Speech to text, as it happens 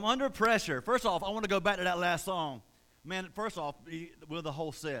Under pressure. First off, I want to go back to that last song. Man, first off, with the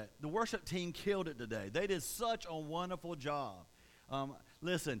whole set, the worship team killed it today. They did such a wonderful job.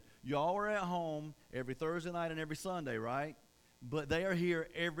 Listen, y'all are at home every Thursday night and every Sunday, right? But they are here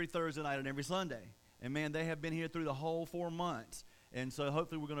every Thursday night and every Sunday. And man, they have been here through the whole 4 months. And so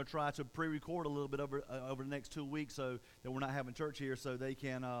hopefully we're going to try to pre-record a little bit over the next 2 weeks so that we're not having church here, so they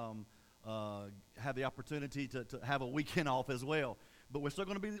can have the opportunity to have a weekend off as well. But we're still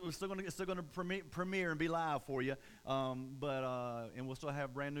going to premiere and be live for you. And we'll still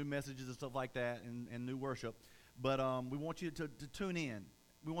have brand new messages and stuff like that and new worship. But we want you to tune in.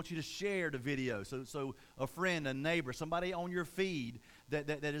 We want you to share the video so a friend, a neighbor, somebody on your feed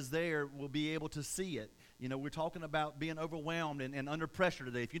that is there will be able to see it. You know, we're talking about being overwhelmed and under pressure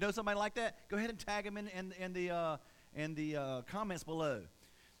today. If you know somebody like that, go ahead and tag them in the comments below.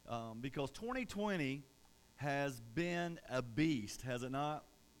 Because 2020 has been a beast, has it not?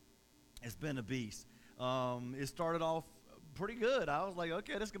 It's been a beast. It started off pretty good. I was like,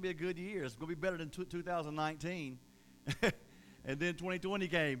 okay, this is going to be a good year. It's going to be better than 2019. And then 2020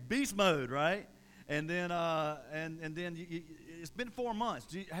 came, beast mode, right? And then it's been 4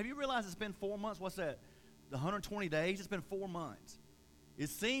 months. Have you realized it's been 4 months? What's that? The 120 days? It's been 4 months. It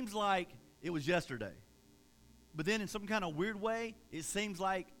seems like it was yesterday. But then in some kind of weird way, it seems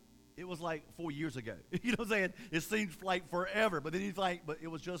like it was like 4 years ago. You know what I'm saying? It seems like forever. But then he's like, but it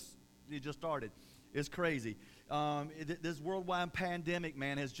just started. It's crazy. This worldwide pandemic,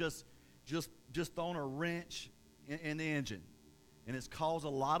 man, has just thrown a wrench in the engine. And it's caused a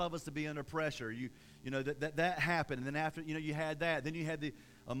lot of us to be under pressure. You know that happened, and then after you had that, then you had the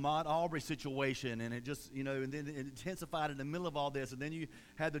Ahmaud Arbery situation, and it just and then it intensified in the middle of all this, and then you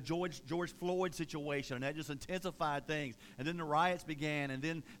had the George Floyd situation, and that just intensified things, and then the riots began, and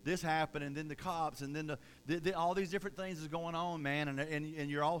then this happened, and then the cops, and then the all these different things is going on, man,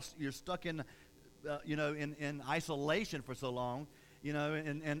 and you're stuck in in isolation for so long.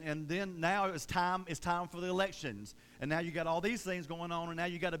 And then now it's time for the elections. And now you got all these things going on, and now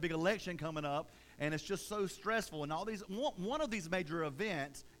you got a big election coming up, and it's just so stressful. And all these one of these major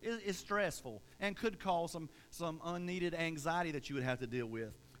events is stressful and could cause some unneeded anxiety that you would have to deal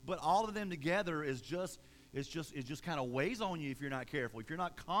with. But all of them together is just kind of weighs on you if you're not careful. If you're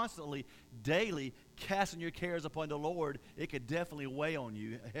not constantly, daily casting your cares upon the Lord, it could definitely weigh on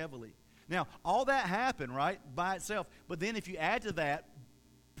you heavily. Now, all that happened, right, by itself. But then if you add to that,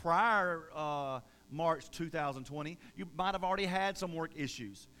 prior March 2020, you might have already had some work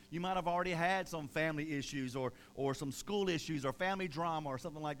issues. You might have already had some family issues or some school issues or family drama or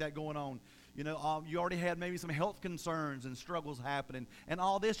something like that going on. You already had maybe some health concerns and struggles happening, and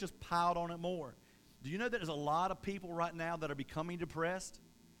all this just piled on it more. Do you know that there's a lot of people right now that are becoming depressed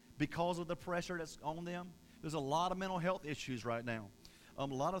because of the pressure that's on them? There's a lot of mental health issues right now. A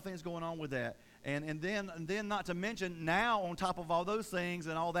lot of things going on with that. And then not to mention, now on top of all those things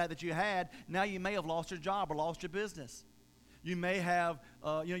and all that you had, now you may have lost your job or lost your business. You may have,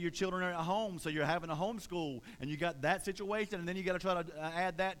 your children are at home, so you're having a homeschool, and you got that situation, and then you got to try to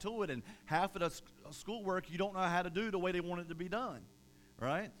add that to it. And half of the schoolwork you don't know how to do the way they want it to be done,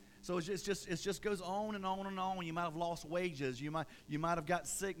 right? So it just goes on and on and on. You might have lost wages. You might have got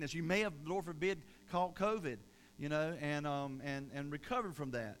sickness. You may have, Lord forbid, caught COVID. And recovered from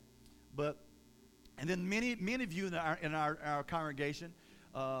that. And then many of you in our congregation,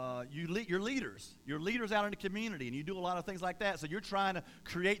 you're leaders. You're leaders out in the community, and you do a lot of things like that. So you're trying to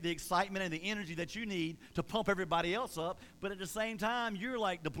create the excitement and the energy that you need to pump everybody else up, but at the same time, you're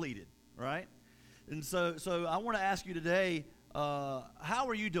like depleted, right? And so I want to ask you today, how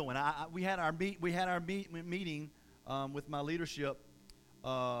are you doing? We had our meeting with my leadership.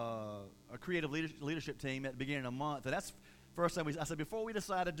 A creative leadership team at the beginning of the month. And that's first thing I said, before we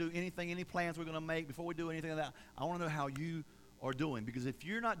decide to do anything, any plans we're going to make, before we do anything like that, I want to know how you are doing. Because if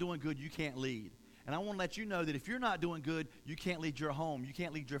you're not doing good, you can't lead. And I want to let you know that if you're not doing good, you can't lead your home. You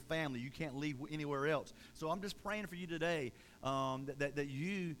can't lead your family. You can't lead anywhere else. So I'm just praying for you today that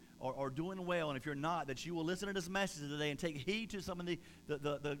you are doing well. And if you're not, that you will listen to this message today and take heed to some of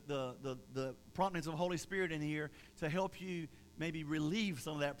the promptings of the Holy Spirit in here to help you maybe relieve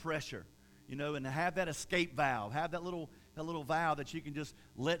some of that pressure, and have that escape valve, have that little valve that you can just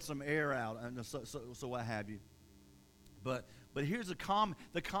let some air out, and so what have you. But here's the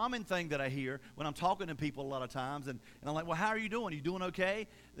common thing that I hear when I'm talking to people a lot of times, and I'm like, well, how are you doing? Are you doing okay?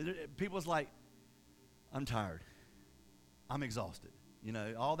 People's like, I'm tired, I'm exhausted,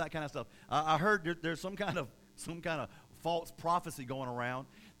 all that kind of stuff. I heard there's some kind of false prophecy going around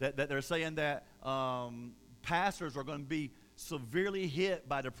that they're saying that pastors are going to be severely hit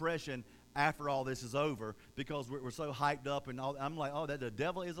by depression after all this is over because we're so hyped up and all. I'm like, oh, that the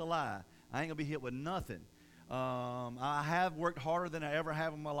devil is a lie. I ain't going to be hit with nothing. I have worked harder than I ever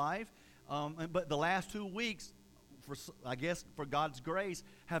have in my life. But the last 2 weeks, I guess for God's grace,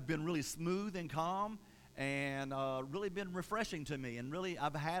 have been really smooth and calm and really been refreshing to me. And really,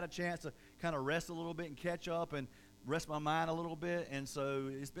 I've had a chance to kind of rest a little bit and catch up and rest my mind a little bit. And so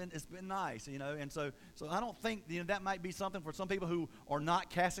it's been nice, you know. And so I don't think, you know, that might be something for some people who are not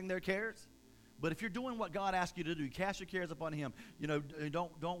casting their cares. But if you're doing what God asks you to do, cast your cares upon Him. You know,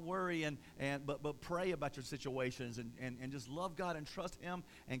 don't worry but pray about your situations and just love God and trust Him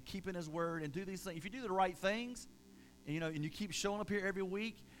and keep in His Word and do these things. If you do the right things, you know, and you keep showing up here every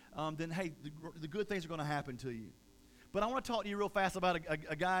week, then hey, the good things are going to happen to you. But I want to talk to you real fast about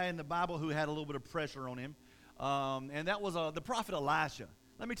a guy in the Bible who had a little bit of pressure on him, and that was the prophet Elisha.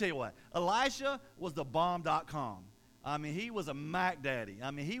 Let me tell you what, Elisha was the bomb.com. I mean, he was a Mac Daddy. I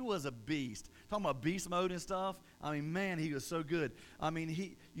mean, he was a beast. Talking about beast mode and stuff. I mean, man, he was so good. I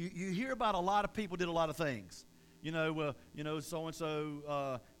mean, you hear about a lot of people did a lot of things. You know, so and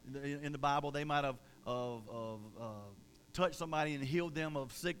so in the Bible, they might have touched somebody and healed them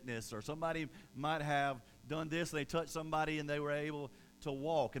of sickness, or somebody might have done this. And they touched somebody and they were able to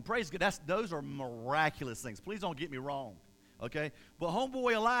walk. And praise God, those are miraculous things. Please don't get me wrong, okay? But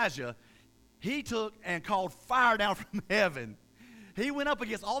homeboy Elijah, he took and called fire down from heaven. He went up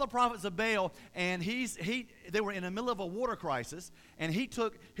against all the prophets of Baal, and they were in the middle of a water crisis, and he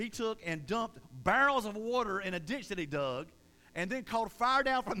took and dumped barrels of water in a ditch that he dug, and then called fire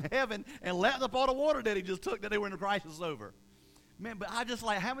down from heaven and lapped up all the water that he just took that they were in a crisis over. Man, but I just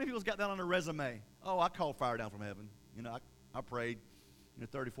like, how many people's got that on their resume? Oh, I called fire down from heaven. You know, I prayed,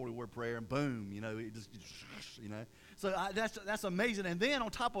 30, 40 word prayer, and boom, it just, So that's amazing. And then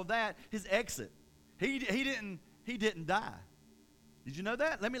on top of that, his exit, he didn't die. Did you know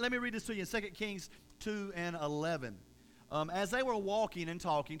that? Let me read this to you in 2 Kings 2 and 11. As they were walking and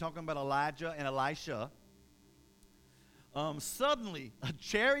talking about Elijah and Elisha, suddenly a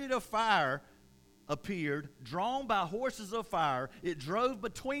chariot of fire appeared, drawn by horses of fire. It drove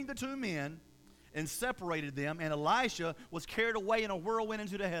between the two men and separated them, and Elisha was carried away in a whirlwind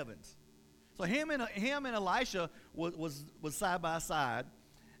into the heavens. So him and Elisha was side by side,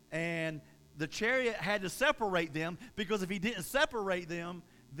 and the chariot had to separate them, because if he didn't separate them,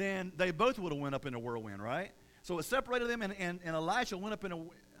 then they both would have went up in a whirlwind, right? So it separated them, and Elisha went up in a.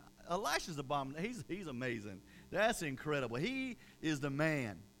 Elisha's a bomb. He's amazing. That's incredible. He is the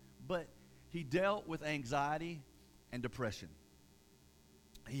man, but he dealt with anxiety and depression.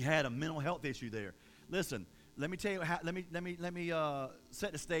 He had a mental health issue there. Listen, let me tell you how. Let me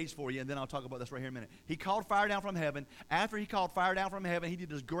set the stage for you, and then I'll talk about this right here in a minute. He called fire down from heaven. After he called fire down from heaven, he did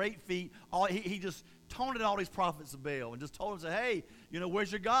this great feat. He just taunted all these prophets of Baal and just told them, "Hey,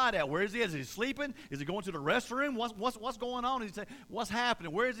 where's your God at? Where is he? Is he sleeping? Is he going to the restroom? What's going on?" He said, "What's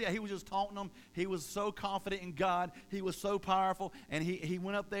happening? Where is he at?" He was just taunting them. He was so confident in God. He was so powerful, and he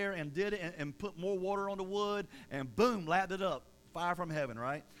went up there and did it and put more water on the wood, and boom, lapped it up. Fire from heaven,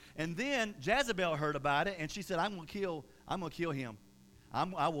 right? And then Jezebel heard about it, and she said, I'm going to kill him.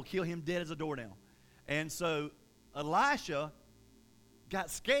 I will kill him dead as a doornail. And so Elisha got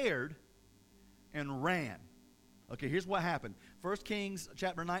scared and ran. Okay, here's what happened. 1 Kings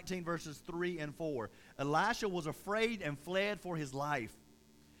chapter 19, verses 3 and 4. Elisha was afraid and fled for his life.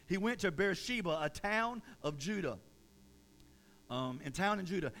 He went to Beersheba, a town of Judah, in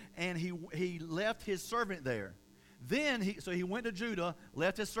Judah, and he left his servant there. Then he went to Judah,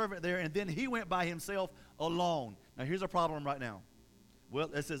 left his servant there, and then he went by himself alone. Now here's a problem right now. Well,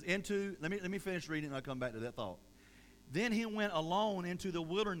 it says let me finish reading and I'll come back to that thought. Then he went alone into the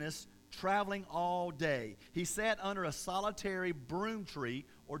wilderness, traveling all day. He sat under a solitary broom tree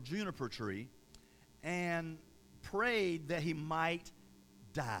or juniper tree and prayed that he might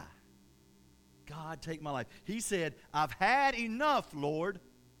die. God, take my life. He said, I've had enough, Lord.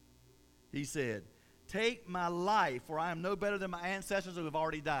 He said, take my life, for I am no better than my ancestors who have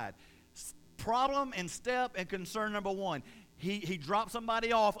already died. Problem and step and concern number one. He dropped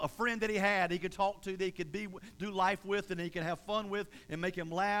somebody off, a friend that he had, he could talk to, that he could do life with, and he could have fun with, and make him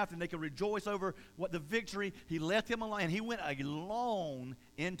laugh, and they could rejoice over the victory. He left him alone, and he went alone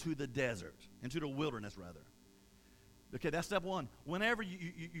into the desert, into the wilderness, rather. Okay, that's step one. Whenever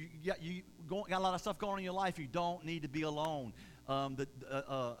you got a lot of stuff going on in your life, you don't need to be alone.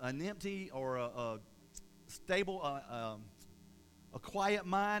 An empty or a stable, a quiet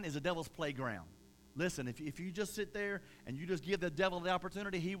mind is a devil's playground. Listen, if you just sit there and you just give the devil the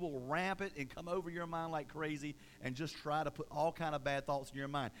opportunity, he will ramp it and come over your mind like crazy and just try to put all kind of bad thoughts in your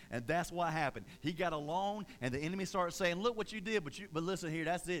mind. And that's what happened. He got alone, and the enemy started saying, look what you did, but listen here,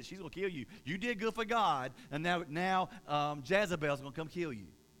 that's it. She's going to kill you. You did good for God, and now Jezebel's going to come kill you.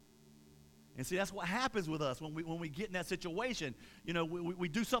 And see, that's what happens with us when we get in that situation. You know, we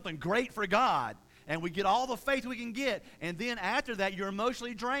do something great for God, and we get all the faith we can get, and then after that, you're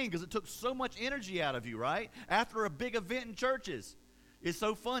emotionally drained because it took so much energy out of you, right? After a big event in churches. It's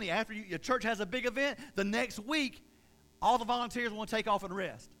so funny. After your church has a big event, the next week, all the volunteers want to take off and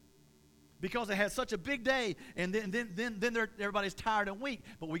rest because they had such a big day, and then everybody's tired and weak.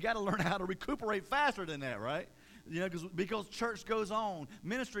 But we got to learn how to recuperate faster than that, right? You know, because church goes on,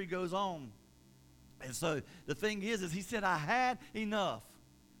 ministry goes on. And so the thing is he said, I had enough.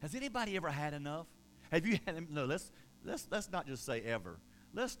 Has anybody ever had enough? Have you had? No, let's not just say ever.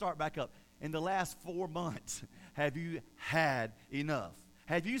 Let's start back up. In the last 4 months, have you had enough?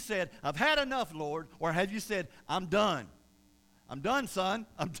 Have you said, I've had enough, Lord? Or have you said, I'm done? I'm done, son.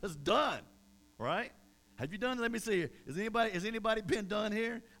 I'm just done. Right? Have you done? Let me see here. Has anybody been done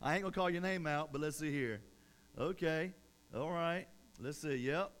here? I ain't going to call your name out, but let's see here. Okay. All right. Let's see.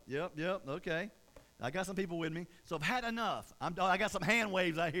 Yep. Okay. I got some people with me. So I've had enough. I got some hand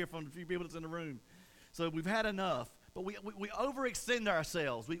waves out here from a few people that's in the room. So we've had enough. But we overextend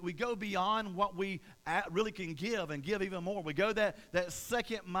ourselves. We go beyond what we really can give and give even more. We go that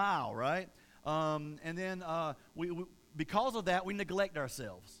second mile, right? And then we because of that, we neglect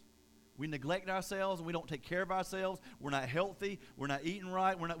ourselves. We neglect ourselves and we don't take care of ourselves. We're not healthy. We're not eating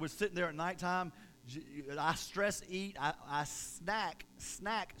right. We're sitting there at nighttime. I stress eat. I snack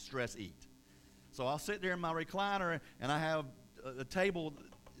stress eat. So I'll sit there in my recliner, and I have a table,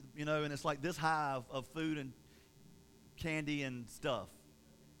 you know, and it's like this high of food and candy and stuff.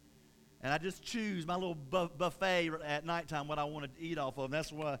 And I just choose my little buffet at nighttime what I want to eat off of, and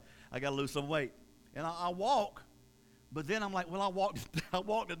that's why I got to lose some weight. And I walk, but then I'm like, well, I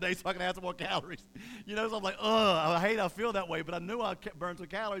walk today so I can have some more calories. You know, so I'm like, I feel that way, but I knew I burned some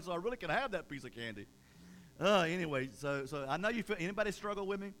calories, so I really can have that piece of candy. Anyway, so I know you feel. Anybody struggle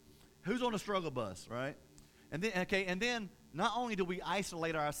with me? Who's on the struggle bus, right? And then not only do we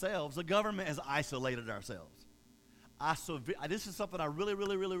isolate ourselves, the government has isolated ourselves. This is something I really,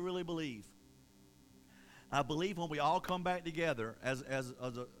 really, really, really believe. I believe when we all come back together as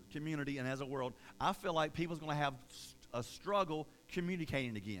a community and as a world, I feel like people's going to have a struggle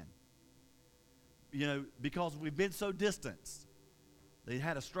communicating again. You know, because we've been so distanced. They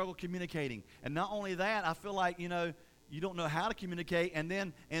had a struggle communicating. And not only that, I feel like, you know, you don't know how to communicate, and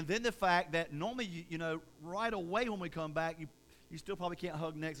then the fact that normally, you know, right away when we come back, you still probably can't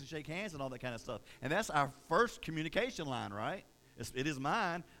hug necks and shake hands and all that kind of stuff. And that's our first communication line, right? It is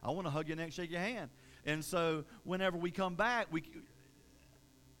mine. I want to hug your neck, shake your hand. And so whenever we come back,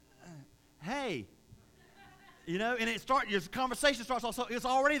 hey, you know, and your conversation starts off. It's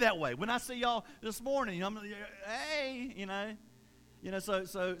already that way. When I see y'all this morning, you know, hey, you know,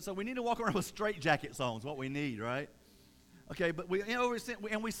 so we need to walk around with straitjackets on. Is what we need, right? Okay, but we only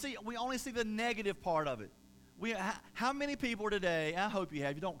see the negative part of it. How many people today, I hope you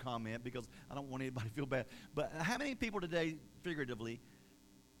have, you don't comment because I don't want anybody to feel bad, but how many people today, figuratively,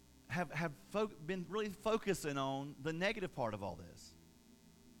 have been really focusing on the negative part of all this,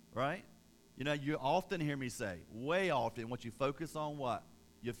 right? You know, you often hear me say, way often, what you focus on, what?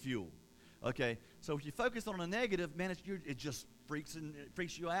 Your fuel. Okay, so if you focus on the negative, man, it just freaks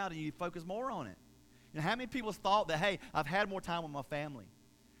you out, and you focus more on it. You know, how many people thought that, hey, I've had more time with my family.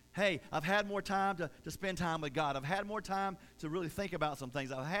 Hey, I've had more time to spend time with God. I've had more time to really think about some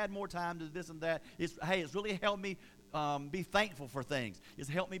things. I've had more time to this and that. It's really helped me be thankful for things. It's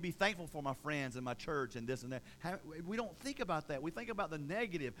helped me be thankful for my friends and my church and this and that. We don't think about that. We think about the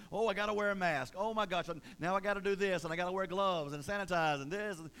negative. Oh, I got to wear a mask. Oh, my gosh, now I got to do this, and I got to wear gloves and sanitize and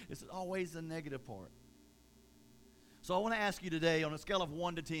this. It's always the negative part. So I want to ask you today, on a scale of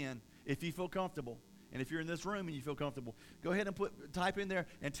 1 to 10, if you feel comfortable, and if you're in this room and you feel comfortable, go ahead and type in there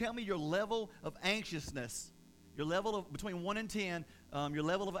and tell me your level of anxiousness. Your level of, between 1 and 10, your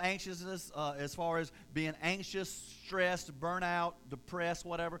level of anxiousness as far as being anxious, stressed, burnout, depressed,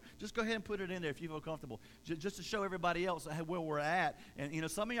 whatever. Just go ahead and put it in there if you feel comfortable. Just to show everybody else where we're at. And, you know,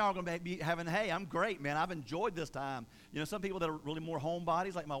 some of y'all are going to be having, hey, I'm great, man. I've enjoyed this time. You know, some people that are really more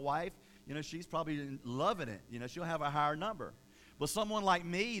homebodies, like my wife, you know, she's probably loving it. You know, she'll have a higher number. But someone like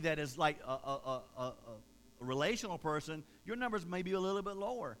me that is like a relational person, your numbers may be a little bit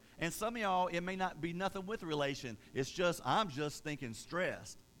lower. And some of y'all, it may not be nothing with relation. It's just, I'm just thinking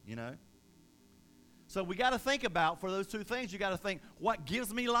stressed, you know. So we got to think about, for those two things, you got to think, what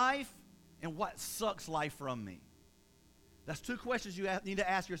gives me life And what sucks life from me? That's two questions you need to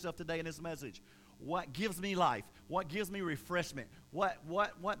ask yourself today in this message. What gives me life? What gives me refreshment?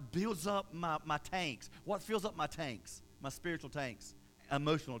 What builds up my tanks? What fills up my tanks? My spiritual tanks,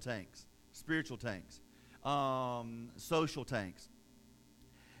 emotional tanks, spiritual tanks, social tanks.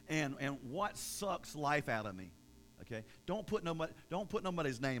 And what sucks life out of me? Okay? Don't put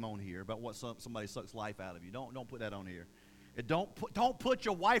nobody's name on here about what somebody sucks life out of you. Don't put that on here. And don't put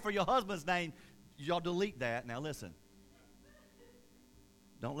your wife or your husband's name. Y'all delete that. Now listen.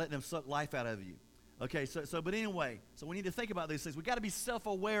 Don't let them suck life out of you. Okay, but anyway, so we need to think about these things. We got to be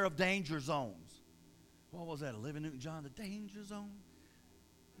self-aware of danger zones. What was that? Olivia Newton-John, the danger zone?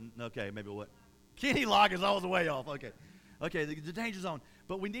 Okay, maybe what? Kenny Loggins, I was way off. Okay, the danger zone.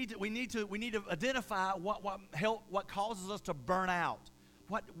 But we need to identify what causes us to burn out.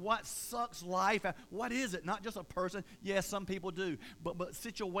 What sucks life out? What is it? Not just a person. Yes, some people do, but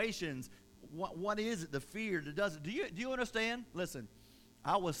situations. What is it? The fear that does it. Do you understand? Listen.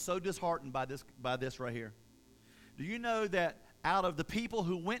 I was so disheartened by this right here. Do you know that out of the people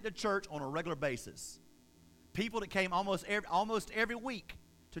who went to church on a regular basis, people that came almost every week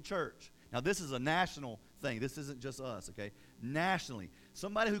to church. Now this is a national thing. This isn't just us, okay? Nationally,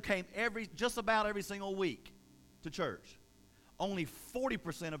 somebody who came just about every single week to church. Only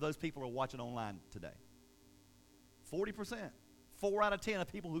 40% of those people are watching online today. 40%. 4 out of 10 of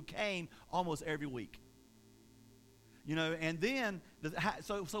people who came almost every week. You know, and then,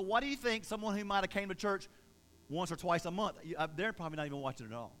 so what do you think someone who might have came to church once or twice a month, they're probably not even watching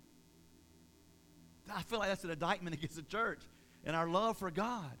it at all. I feel like that's an indictment against the church and our love for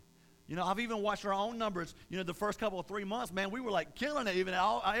God. You know, I've even watched our own numbers. You know, the first couple of 3 months, man, we were like killing it. Even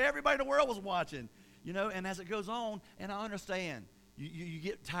everybody in the world was watching. You know, and as it goes on, and I understand. You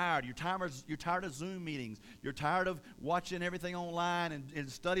get tired. You're tired of Zoom meetings. You're tired of watching everything online and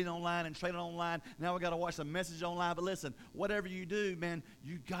studying online and trading online. Now we got to watch the message online. But listen, whatever you do, man,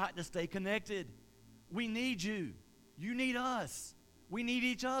 you got to stay connected. We need you. You need us. We need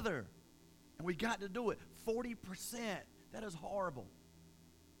each other. And we got to do it. 40%. That is horrible.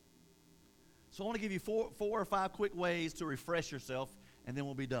 So I want to give you four or five quick ways to refresh yourself, and then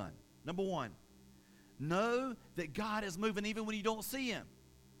we'll be done. Number one. Know that God is moving even when you don't see Him.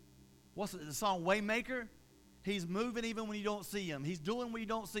 What's the song, Waymaker? He's moving even when you don't see Him. He's doing when you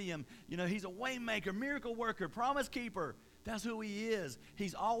don't see Him. You know, He's a waymaker, miracle worker, promise keeper. That's who He is.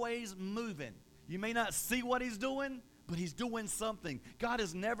 He's always moving. You may not see what He's doing, but He's doing something. God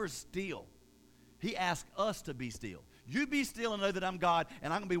is never still. He asks us to be still. You be still and know that I'm God,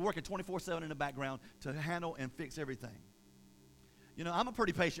 and I'm going to be working 24/7 in the background to handle and fix everything. You know, I'm a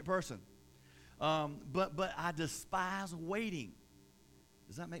pretty patient person. But I despise waiting.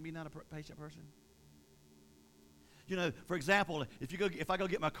 Does that make me not a patient person? You know, for example, if I go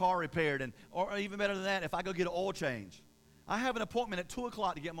get my car repaired, or even better than that, if I go get an oil change, I have an appointment at 2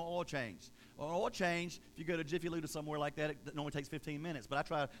 o'clock to get my oil changed. Or an oil change, if you go to Jiffy Lube or somewhere like that, it normally takes 15 minutes. But I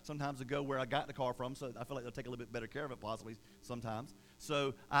try sometimes to go where I got the car from, so I feel like they'll take a little bit better care of it possibly sometimes.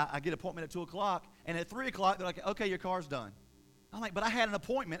 So I get an appointment at 2 o'clock, and at 3 o'clock, they're like, okay, your car's done. I'm like, but I had an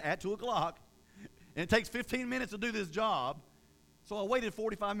appointment at 2 o'clock. And it takes 15 minutes to do this job. So I waited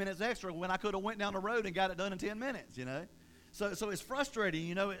 45 minutes extra when I could have went down the road and got it done in 10 minutes, you know. So it's frustrating,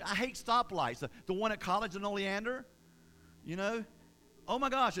 you know. I hate stoplights. The one at College and Oleander, you know. Oh, my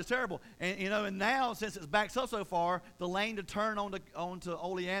gosh, it's terrible. And, you know, and now, since it's backed up so far, the lane to turn onto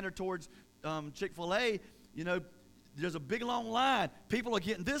Oleander towards Chick-fil-A, you know, there's a big, long line. People are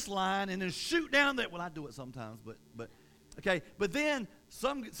getting this line and then shoot down that. Well, I do it sometimes, but okay. But then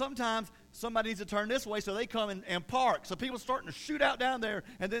sometimes somebody needs to turn this way, so they come and park. So people are starting to shoot out down there,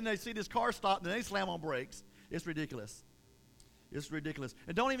 and then they see this car stop, and then they slam on brakes. It's ridiculous. It's ridiculous.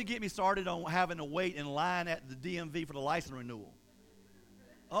 And don't even get me started on having to wait in line at the DMV for the license renewal.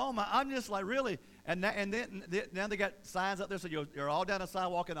 Oh, my, I'm just like, really? And then now they got signs up there, so you're all down the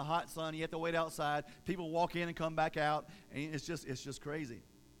sidewalk in the hot sun. You have to wait outside. People walk in and come back out, and it's just crazy.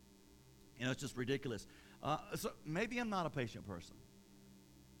 You know, it's just ridiculous. So maybe I'm not a patient person.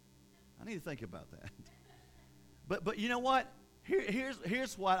 I need to think about that. But you know what?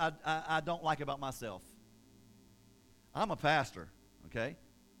 Here's what I don't like about myself. I'm a pastor, okay?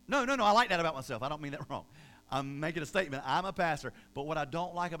 No, I like that about myself. I don't mean that wrong. I'm making a statement. I'm a pastor. But what I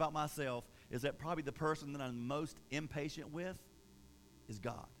don't like about myself is that probably the person that I'm most impatient with is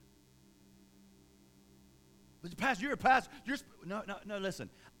God. But Pastor, you're a pastor. No, listen.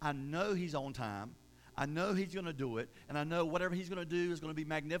 I know He's on time. I know He's going to do it, and I know whatever He's going to do is going to be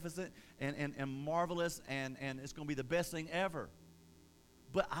magnificent and marvelous, and it's going to be the best thing ever.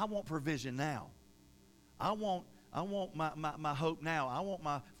 But I want provision now. I want I want my hope now. I want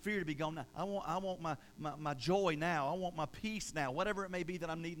my fear to be gone now. I want my joy now. I want my peace now. Whatever it may be that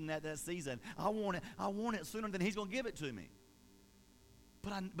I'm needing at that season. I want it sooner than he's going to give it to me.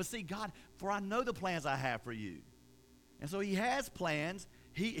 But see, God, for I know the plans I have for you. And so he has plans.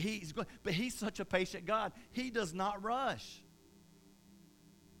 But he's such a patient God. He does not rush.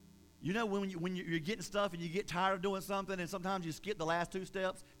 You know, when you're getting stuff and you get tired of doing something, and sometimes you skip the last 2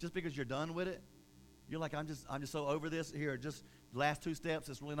 steps just because you're done with it. You're like, I'm just so over this. Here, just the last 2 steps.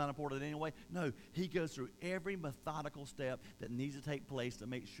 It's really not important anyway. No, he goes through every methodical step that needs to take place to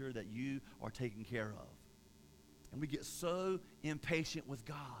make sure that you are taken care of. And we get so impatient with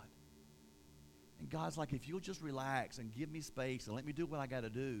God. And God's like, if you'll just relax and give me space and let me do what I got to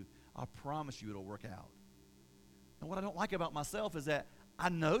do, I promise you it'll work out. And what I don't like about myself is that I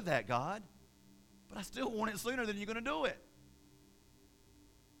know that, God, but I still want it sooner than you're going to do it.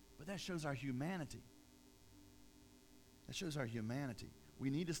 But that shows our humanity. That shows our humanity. We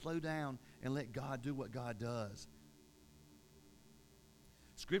need to slow down and let God do what God does.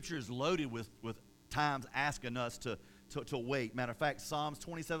 Scripture is loaded with times asking us to wait. Matter of fact, Psalms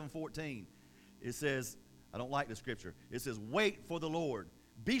 27:14, it says, I don't like the scripture. It says, wait for the Lord.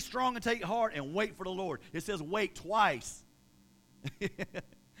 Be strong and take heart and wait for the Lord. It says wait twice.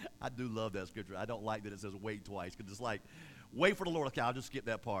 I do love that scripture. I don't like that it says wait twice, because it's like, wait for the Lord. Okay, I'll just skip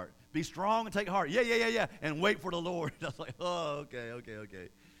that part. Be strong and take heart. Yeah. And wait for the Lord. I was like, oh, okay.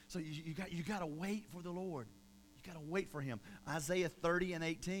 So you got to wait for the Lord. You got to wait for him. Isaiah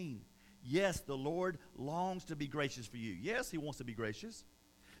 30:18. Yes, the Lord longs to be gracious for you. Yes, he wants to be gracious.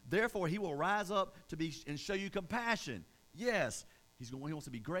 Therefore, he will rise up and show you compassion. Yes, he wants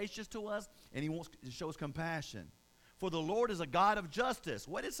to be gracious to us, and he wants to show us compassion. For the Lord is a God of justice.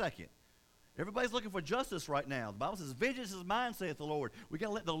 Wait a second. Everybody's looking for justice right now. The Bible says, vengeance is mine, saith the Lord. We got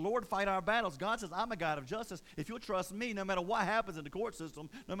to let the Lord fight our battles. God says, I'm a God of justice. If you'll trust me, no matter what happens in the court system,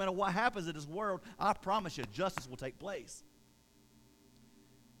 no matter what happens in this world, I promise you, justice will take place.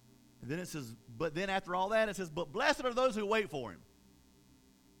 And then it says, but then after all that, it says, but blessed are those who wait for him.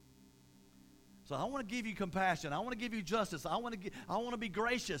 So I want to give you compassion. I want to give you justice. I want to be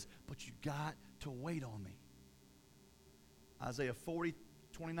gracious, but you got to wait on me. Isaiah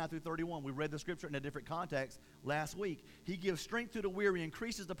 40:29-31. We read the scripture in a different context last week. He gives strength to the weary,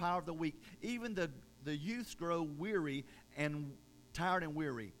 increases the power of the weak. Even the youths grow weary and tired and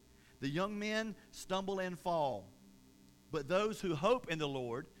weary. The young men stumble and fall. But those who hope in the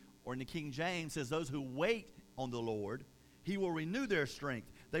Lord, or in the King James says those who wait on the Lord, he will renew their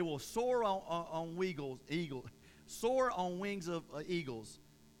strength. They will soar on wings of eagles.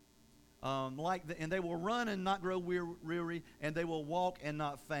 And they will run and not grow weary, and they will walk and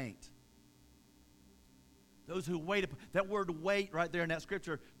not faint. Those who wait, that word wait right there in that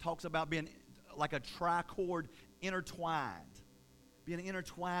scripture talks about being like a tricord intertwined. Being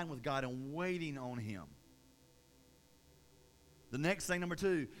intertwined with God and waiting on him. The next thing, number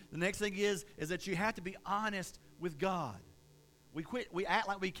 2, the next thing is that you have to be honest with God. We act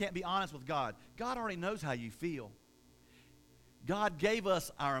like we can't be honest with God. God already knows how you feel. God gave us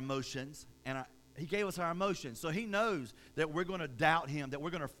our emotions, and he gave us our emotions. So he knows that we're going to doubt him, that we're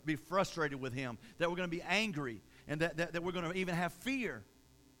going to be frustrated with him, that we're going to be angry, and that we're going to even have fear.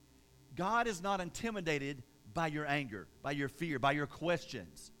 God is not intimidated by your anger, by your fear, by your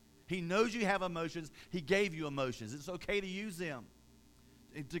questions. He knows you have emotions. He gave you emotions. It's okay to use them.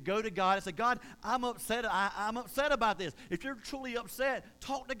 To go to God and say, God, I'm upset. I'm upset about this. If you're truly upset,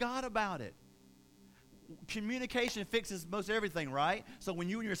 talk to God about it. Communication fixes most everything, right? So when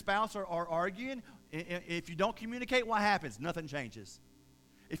you and your spouse are arguing, if you don't communicate, what happens? Nothing changes.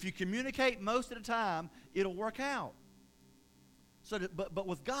 If you communicate most of the time, it'll work out. But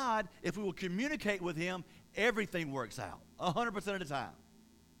with God, if we will communicate with him, everything works out 100% of the time.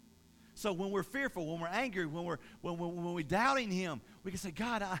 So when we're fearful, when we're angry, when we're doubting him, we can say,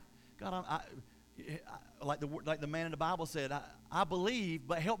 God, like the man in the Bible said, I believe,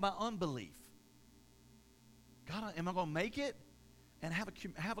 but help my unbelief. God, am I going to make it? And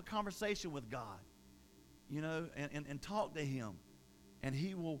have a conversation with God, and talk to him, and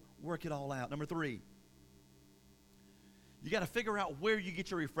he will work it all out. Number 3, you got to figure out where you get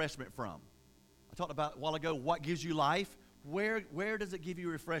your refreshment from. I talked about a while ago what gives you life. Where does it give you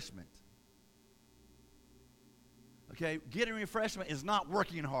refreshment? Okay, getting refreshment is not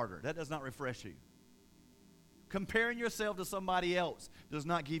working harder. That does not refresh you. Comparing yourself to somebody else does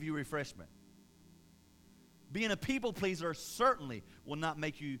not give you refreshment. Being a people pleaser certainly will not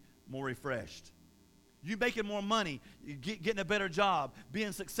make you more refreshed. You making more money, getting a better job,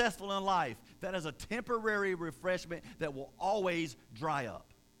 being successful in life, that is a temporary refreshment that will always dry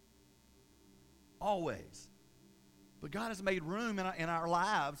up. Always. But God has made room in our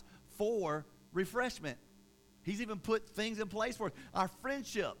lives for refreshment. He's even put things in place for us. Our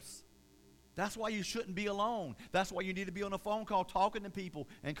friendships. That's why you shouldn't be alone. That's why you need to be on a phone call talking to people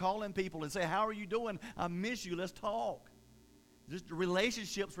and calling people and say, how are you doing? I miss you. Let's talk. Just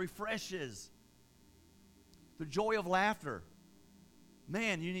relationships refreshes. The joy of laughter.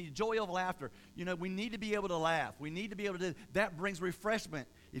 Man, you need joy of laughter. You know, we need to be able to laugh. We need to be able to do that. Brings refreshment.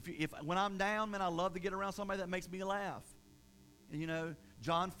 When I'm down, man, I love to get around somebody that makes me laugh. And, you know,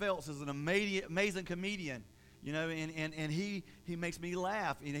 John Feltz is an amazing comedian. You know, and he makes me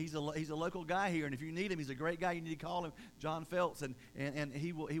laugh. You know, he's a local guy here, and if you need him, he's a great guy. You need to call him, John Feltz, and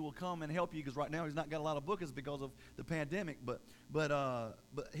he will come and help you, because right now he's not got a lot of bookings because of the pandemic. But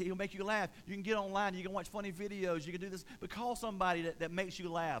he'll make you laugh. You can get online, you can watch funny videos, you can do this. But call somebody that makes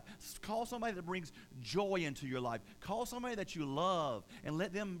you laugh. Call somebody that brings joy into your life. Call somebody that you love, and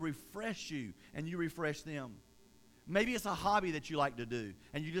let them refresh you, and you refresh them. Maybe it's a hobby that you like to do,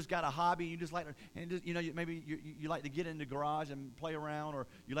 and you just got a hobby, and you just like to, and just, you know, maybe you like to get in the garage and play around, or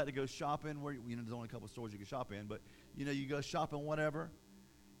you like to go shopping, where, you know, there's only a couple of stores you can shop in, but, you know, you go shopping, whatever.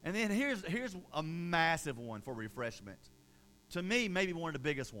 And then here's a massive one for refreshment. To me, maybe one of the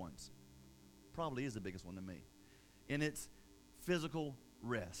biggest ones. Probably is the biggest one to me. And it's physical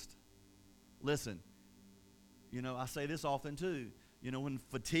rest. Listen, you know, I say this often too. You know, when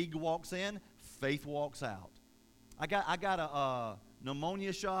fatigue walks in, faith walks out. I got a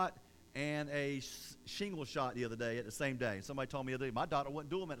pneumonia shot and a shingle shot the other day at the same day. Somebody told me the other day, my doctor wouldn't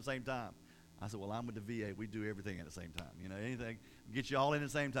do them at the same time. I said, well, I'm with the VA. We do everything at the same time. You know, anything, get you all in at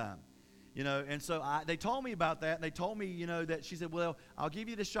the same time. You know, and so they told me about that. And they told me, you know, that she said, well, I'll give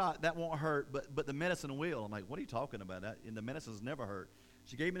you the shot. That won't hurt, but the medicine will. I'm like, what are you talking about? And the medicines never hurt.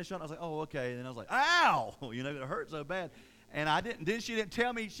 She gave me the shot. And I was like, oh, okay. And then I was like, ow! You know, it hurt so bad. And she didn't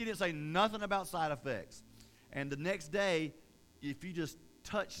tell me, she didn't say nothing about side effects. And the next day, if you just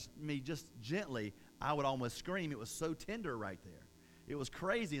touched me just gently, I would almost scream. It was so tender right there. It was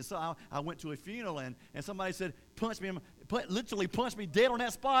crazy. And so I went to a funeral, and somebody said, literally punched me dead on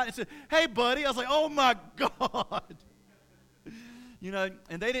that spot and said, hey, buddy. I was like, oh, my God. You know,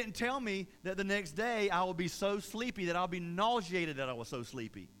 and they didn't tell me that the next day I would be so sleepy that I'll be nauseated that I was so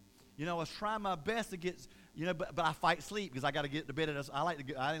sleepy. You know, I was trying my best to get, you know, but I fight sleep because I got to get to bed I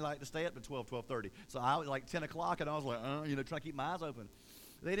didn't like to stay up at 12:30. So I was like 10 o'clock, and I was like, you know, trying to keep my eyes open.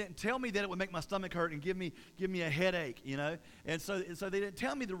 They didn't tell me that it would make my stomach hurt and give me a headache, you know. And so they didn't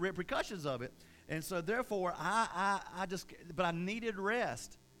tell me the repercussions of it. And so therefore, but I needed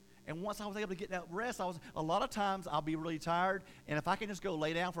rest. And once I was able to get that rest, a lot of times I'll be really tired, and if I can just go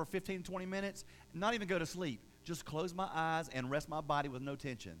lay down for 15, 20 minutes, not even go to sleep, just close my eyes and rest my body with no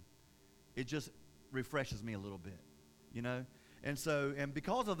tension, it just refreshes me a little bit, you know. And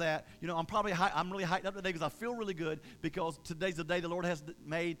because of that, you know, I'm really hyped up today because I feel really good because today's the day the Lord has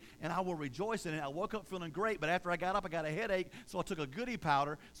made, and I will rejoice in it. I woke up feeling great, but after I got up, I got a headache, so I took a Goody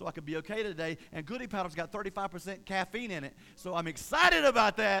powder so I could be okay today. And Goody powder's got 35% caffeine in it, so I'm excited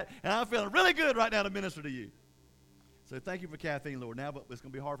about that, and I'm feeling really good right now to minister to you. So thank you for caffeine, Lord. Now, but it's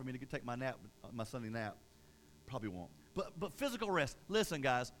going to be hard for me to take my nap, my Sunday nap. Probably won't. But physical rest. Listen,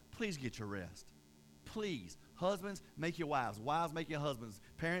 guys, please get your rest. Please. Husbands, make your wives. Wives, make your husbands.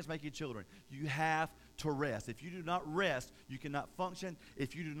 Parents, make your children. You have to rest. If you do not rest, you cannot function.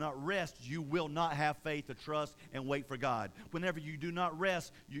 If you do not rest, you will not have faith to trust and wait for God. Whenever you do not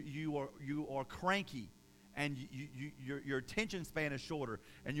rest, you are cranky, and your attention span is shorter,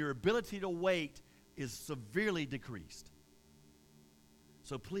 and your ability to wait is severely decreased.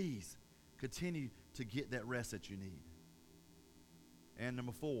 So please, continue to get that rest that you need. And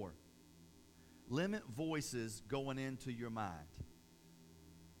number 4, limit voices going into your mind.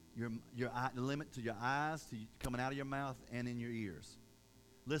 Limit to your eyes, to coming out of your mouth and in your ears.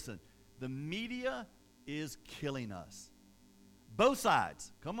 Listen, the media is killing us. Both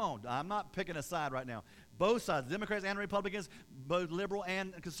sides. Come on, I'm not picking a side right now. Both sides, Democrats and Republicans, both liberal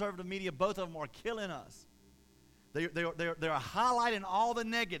and conservative media, both of them are killing us. They're highlighting all the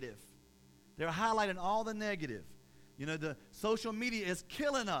negative. They're highlighting all the negative. You know, the social media is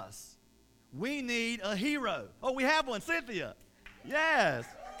killing us. We need a hero. Oh, we have one, Cynthia. Yes.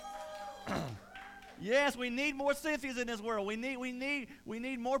 Yes, we need more Cynthias in this world. We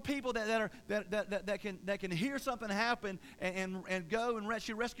need more people that can hear something happen and go and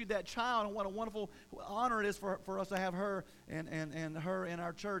she rescued that child, and what a wonderful honor it is for us to have her and her in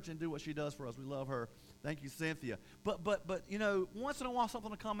our church and do what she does for us. We love her. Thank you, Cynthia. But you know, once in a while something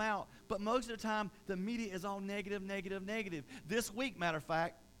will come out, but most of the time the media is all negative. This week, matter of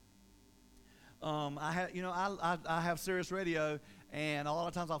fact, I have Sirius Radio, and a lot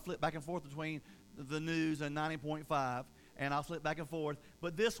of times I'll flip back and forth between the news and 90.5, and I'll flip back and forth.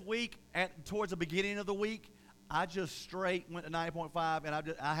 But this week, towards the beginning of the week, I just straight went to 90.5,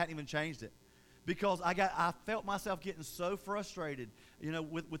 and I hadn't even changed it. Because I felt myself getting so frustrated,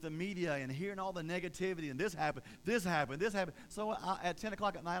 with the media and hearing all the negativity, and this happened. So at 10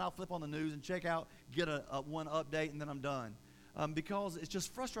 o'clock at night, I'll flip on the news and check out, get a one update, and then I'm done. Because it's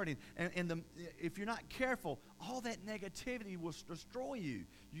just frustrating. And if you're not careful, all that negativity will destroy you.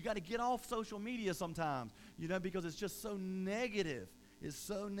 You got to get off social media sometimes, because it's just so negative. It's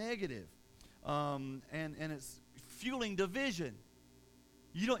so negative. And it's fueling division.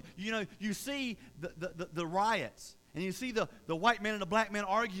 You see the riots, and you see the white man and the black man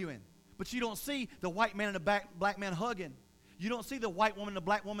arguing, but you don't see the white man and the black man hugging. You don't see the white woman and the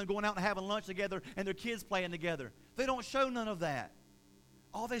black woman going out and having lunch together and their kids playing together. They don't show none of that.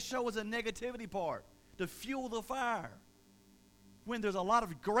 All they show is the negativity part to fuel the fire. When there's a lot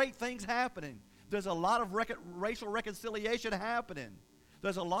of great things happening, there's a lot of racial reconciliation happening.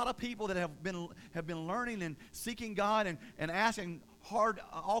 There's a lot of people that have been learning and seeking God and asking hard,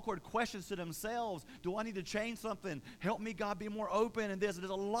 awkward questions to themselves. Do I need to change something? Help me, God, be more open. And there's a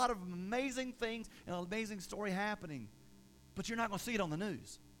lot of amazing things and an amazing story happening. But you're not going to see it on the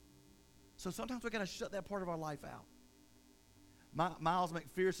news. So sometimes we've got to shut that part of our life out. Miles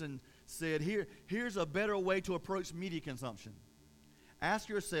McPherson said, here's a better way to approach media consumption. Ask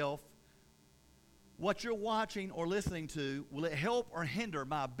yourself, what you're watching or listening to, will it help or hinder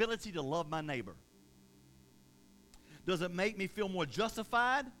my ability to love my neighbor? Does it make me feel more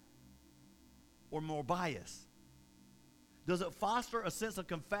justified or more biased? Does it foster a sense of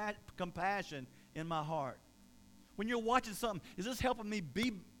compassion in my heart? When you're watching something, is this helping me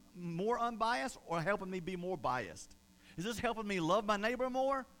be more unbiased or helping me be more biased? Is this helping me love my neighbor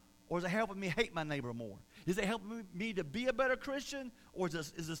more, or is it helping me hate my neighbor more? Is it helping me to be a better Christian, or is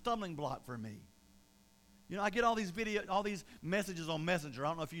it a stumbling block for me? I get all these messages on Messenger. I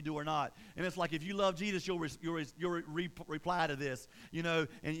don't know if you do or not. And it's like, if you love Jesus, you'll reply to this. And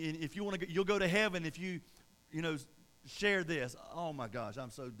if you want to, you'll go to heaven if you, share this. Oh my gosh,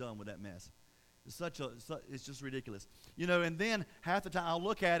 I'm so done with that mess. It's just ridiculous. And then half the time I'll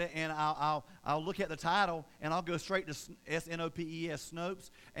look at it and I'll look at the title and I'll go straight to SNOPES, Snopes,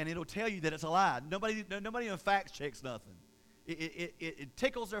 and it'll tell you that it's a lie. Nobody even fact checks nothing. It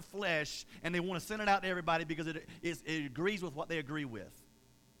tickles their flesh, and they want to send it out to everybody because it agrees with what they agree with.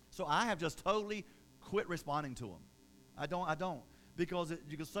 So I have just totally quit responding to them. I don't because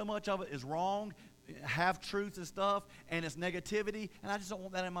so much of it is wrong, half truths and stuff, and it's negativity, and I just don't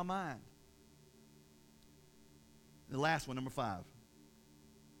want that in my mind. The last one, number 5.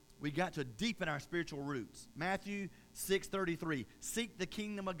 We got to deepen our spiritual roots. Matthew 6:33. Seek the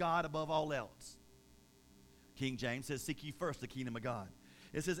kingdom of God above all else. King James says, seek ye first the kingdom of God.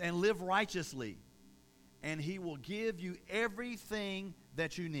 It says, and live righteously, and he will give you everything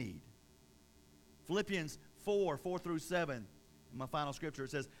that you need. Philippians 4:4-7, my final scripture,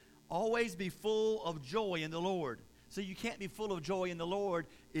 it says, always be full of joy in the Lord. So you can't be full of joy in the Lord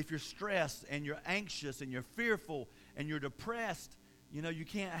if you're stressed and you're anxious and you're fearful and you're depressed. You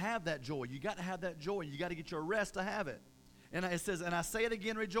can't have that joy. You got to have that joy. You got to get your rest to have it. And it says, and I say it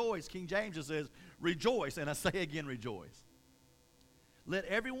again, rejoice. King James just says, rejoice. And I say again, rejoice. Let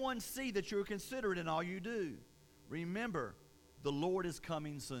everyone see that you're considerate in all you do. Remember, the Lord is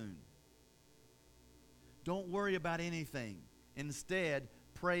coming soon. Don't worry about anything. Instead,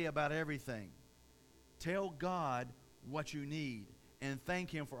 pray about everything. Tell God what you need and thank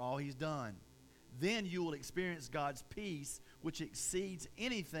him for all he's done. Then you will experience God's peace, which exceeds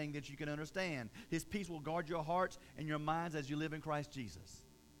anything that you can understand. His peace will guard your hearts and your minds as you live in Christ Jesus.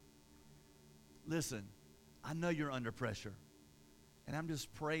 Listen, I know you're under pressure. And I'm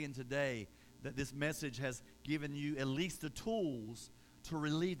just praying today that this message has given you at least the tools to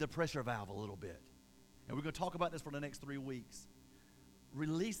relieve the pressure valve a little bit. And we're going to talk about this for the next 3 weeks.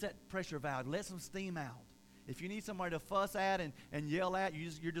 Release that pressure valve. Let some steam out. If you need somebody to fuss at and yell at,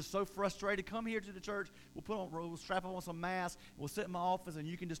 you're just so frustrated, come here to the church. We'll strap on some masks. We'll sit in my office, and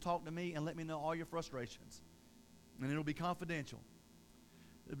you can just talk to me and let me know all your frustrations. And it'll be confidential.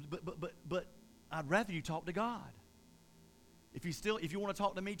 But I'd rather you talk to God. If you want to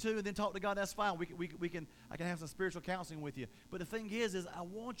talk to me too, and then talk to God, that's fine. I can have some spiritual counseling with you. But the thing is I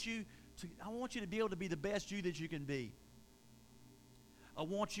want you to be able to be the best you that you can be. I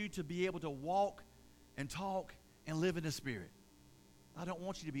want you to be able to walk and talk and live in the Spirit. I don't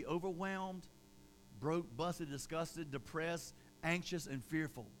want you to be overwhelmed, broke, busted, disgusted, depressed, anxious, and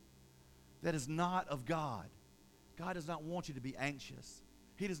fearful. That is not of God. God does not want you to be anxious.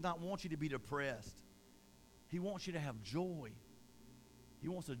 He does not want you to be depressed. He wants you to have joy. He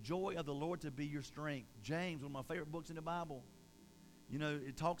wants the joy of the Lord to be your strength. James, one of my favorite books in the Bible, you know,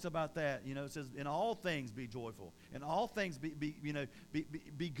 it talks about that. You know, it says, in all things be joyful. In all things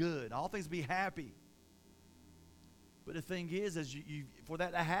be good. All things be happy. But the thing is you for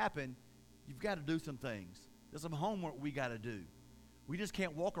that to happen, you've got to do some things. There's some homework we got to do. We just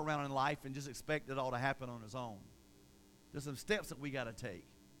can't walk around in life and just expect it all to happen on its own. There's some steps that we got to take.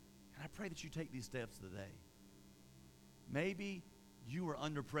 And I pray that you take these steps today. Maybe you are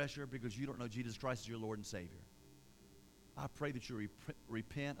under pressure because you don't know Jesus Christ as your Lord and Savior. I pray that you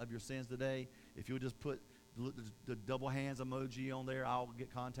repent of your sins today. If you'll just put the double hands emoji on there, I'll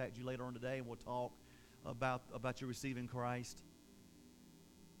contact you later on today and we'll talk about your receiving Christ.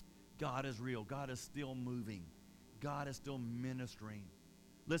 God is real. God is still moving. God is still ministering.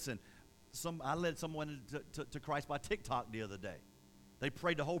 Listen, I led someone to Christ by TikTok the other day. They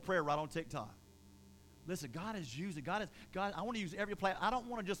prayed the whole prayer right on TikTok. Listen, God is using. God, I want to use every platform. I don't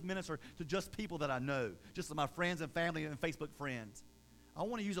want to just minister to just people that I know, just to my friends and family and Facebook friends. I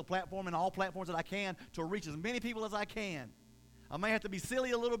want to use a platform and all platforms that I can to reach as many people as I can. I may have to be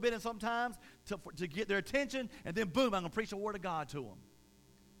silly a little bit and sometimes to get their attention, and then boom, I'm going to preach the Word of God to them.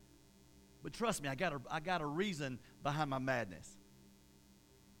 But trust me, I got a reason behind my madness.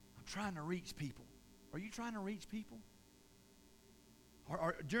 I'm trying to reach people. Are you trying to reach people?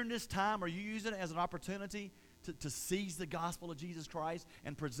 Or during this time, are you using it as an opportunity to seize the gospel of Jesus Christ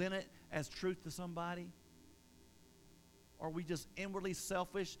and present it as truth to somebody? Or are we just inwardly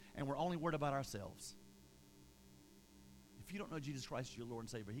selfish and we're only worried about ourselves? If you don't know Jesus Christ as your Lord and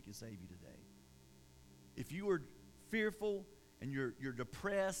Savior, He can save you today. If you are fearful and you're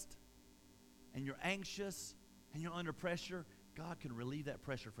depressed and you're anxious and you're under pressure, God can relieve that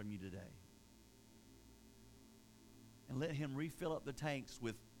pressure from you today. And let Him refill up the tanks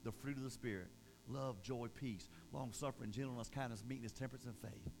with the fruit of the Spirit: love, joy, peace, long-suffering, gentleness, kindness, meekness, temperance, and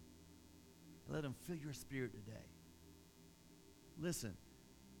faith. And let Him fill your spirit today. Listen,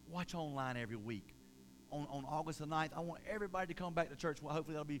 watch online every week. On August the 9th, I want everybody to come back to church. Well,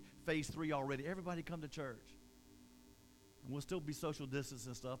 hopefully that'll be phase 3 already. Everybody come to church. And we'll still be social distance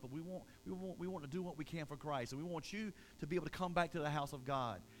and stuff, but we want to do what we can for Christ. And we want you to be able to come back to the house of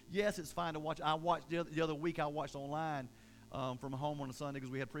God. Yes, it's fine to watch. I watched the other week, I watched online from home on a Sunday because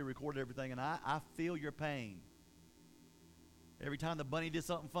we had pre-recorded everything, and I feel your pain. Every time the bunny did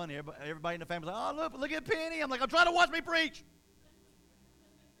something funny, everybody in the family was like, oh, look at Penny. I'm like, I'm trying to watch me preach.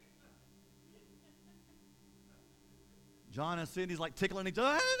 John and Cindy's like tickling each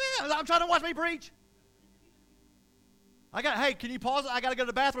other. I'm trying to watch me preach. Hey, can you pause it? I got to go to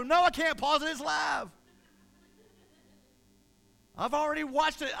the bathroom. No, I can't pause it. It's live. I've already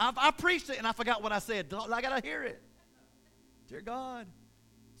watched it. I preached it, and I forgot what I said. I got to hear it. Dear God.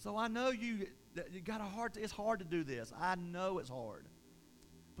 So I know you got it's hard to do this. I know it's hard.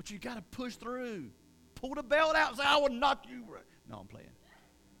 But you got to push through. Pull the belt out and say, I will knock you. No, I'm playing.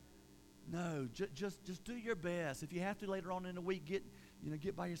 No, just do your best. If you have to later on in the week,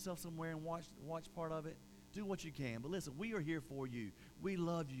 get by yourself somewhere and watch part of it. Do what you can. But listen, we are here for you. We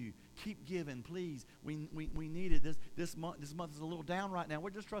love you. Keep giving, please. We need it. This month is a little down right now. We're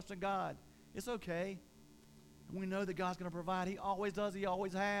just trusting God. It's okay. And we know that God's going to provide. He always does. He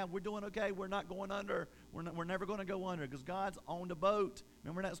always has. We're doing okay. We're not going under. We're never going to go under because God's on the boat.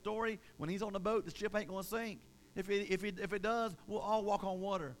 Remember that story? When He's on the boat, the ship ain't going to sink. If it does, we'll all walk on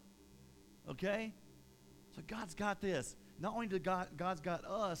water. Okay? So God's got this. Not only did God's got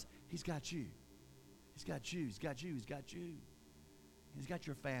us, He's got you. He's got you. He's got you. He's got you. He's got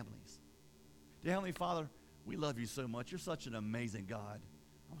your families. Dear Heavenly Father, we love you so much. You're such an amazing God.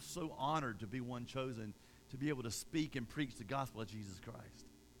 I'm so honored to be one chosen to be able to speak and preach the gospel of Jesus Christ.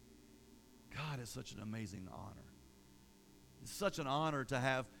 God, it's such an amazing honor. It's such an honor to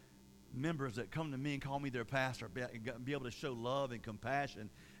have members that come to me and call me their pastor, be able to show love and compassion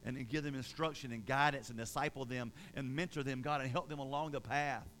and give them instruction and guidance and disciple them and mentor them, God, and help them along the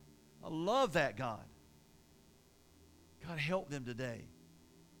path. I love that, God. God, help them today.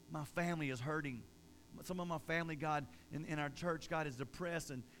 My family is hurting. Some of my family, God, in our church, God, is depressed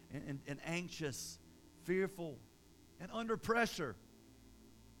and anxious, fearful, and under pressure.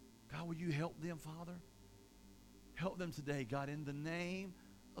 God, will you help them, Father? Help them today, God, in the name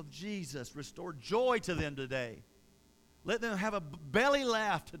of Jesus. Restore joy to them today. Let them have a belly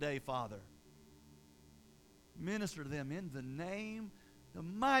laugh today, Father. Minister to them in the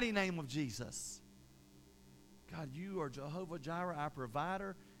mighty name of Jesus. God, you are Jehovah Jireh, our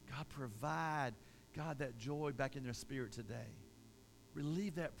provider. God, provide, God, that joy back in their spirit today.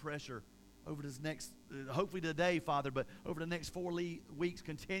 Relieve that pressure over this next, hopefully today, Father, but over the next 4 weeks,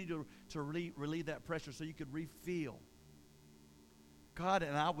 continue to relieve that pressure so you could refill. God,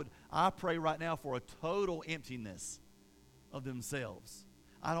 and I pray right now for a total emptiness of themselves.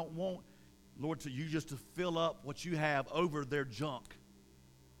 I don't want, Lord, to you just to fill up what you have over their junk.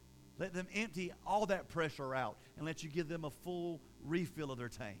 Let them empty all that pressure out and let you give them a full refill of their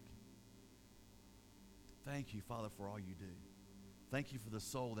tank. Thank you, Father, for all you do. Thank you for the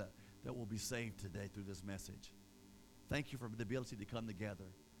soul that will be saved today through this message. Thank you for the ability to come together.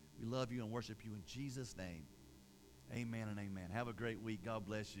 We love you and worship you in Jesus' name. Amen and amen. Have a great week. God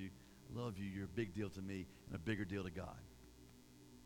bless you. I love you. You're a big deal to me and a bigger deal to God.